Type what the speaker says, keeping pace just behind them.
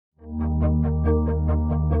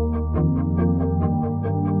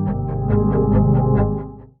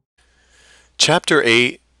Chapter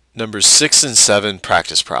 8, numbers 6 and 7,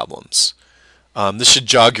 practice problems. This should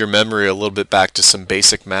jog your memory a little bit back to some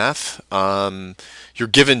basic math. You're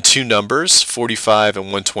given two numbers, 45 and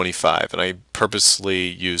 125, and I purposely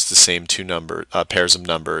used the same pairs of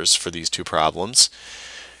numbers for these two problems.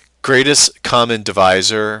 Greatest common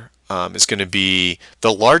divisor is going to be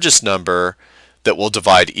the largest number that will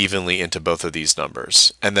divide evenly into both of these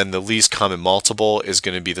numbers. And then the least common multiple is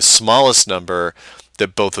going to be the smallest number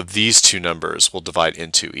that both of these two numbers will divide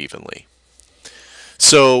into evenly.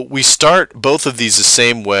 So we start both of these the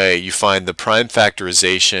same way. You find the prime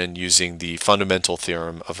factorization using the fundamental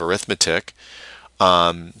theorem of arithmetic.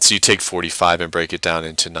 So you take 45 and break it down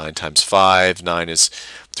into 9 times 5. 9 is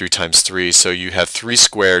 3 times 3. So you have 3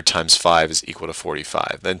 squared times 5 is equal to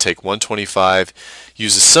 45. Then take 125,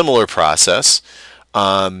 use a similar process.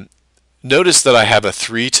 Notice that I have a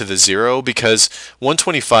 3 to the 0 because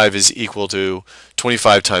 125 is equal to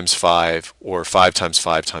 25 times 5 or 5 times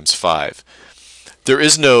 5 times 5. There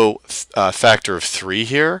is no factor of 3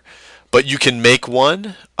 here, but you can make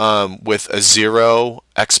one with a 0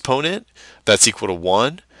 exponent that's equal to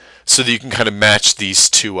 1 so that you can kind of match these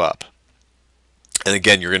two up. And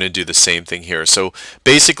again, you're going to do the same thing here. So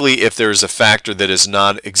basically, if there's a factor that is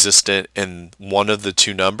not existent in one of the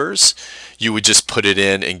two numbers, you would just put it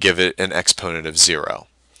in and give it an exponent of 0.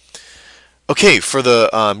 Okay, for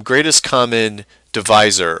the greatest common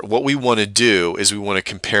divisor, what we want to do is we want to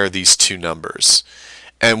compare these two numbers.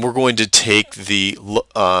 And we're going to take the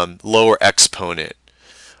lower exponent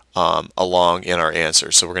along in our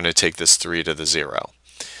answer. So we're going to take this 3 to the 0.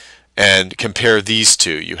 And compare these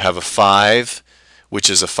two. You have a 5, which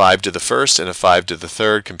is a 5 to the first and a 5 to the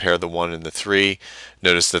third. Compare the 1 and the 3.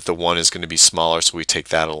 Notice that the 1 is going to be smaller, so we take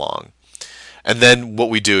that along. And then what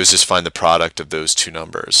we do is just find the product of those two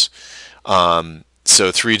numbers.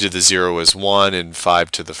 So 3 to the 0 is 1, and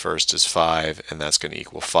 5 to the first is 5, and that's going to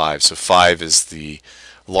equal 5. So 5 is the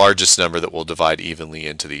largest number that will divide evenly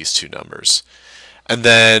into these two numbers. And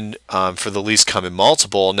then for the least common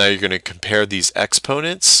multiple, now you're going to compare these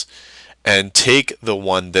exponents and take the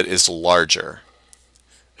one that is larger.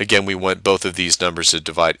 Again, we want both of these numbers to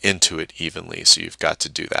divide into it evenly, so you've got to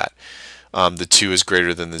do that. The 2 is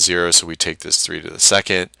greater than the 0, so we take this 3 to the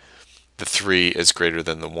second. The 3 is greater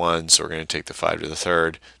than the 1, so we're going to take the 5 to the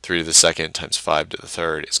third. 3 to the second times 5 to the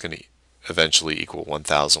third is going to eventually equal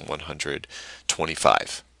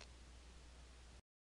 1,125.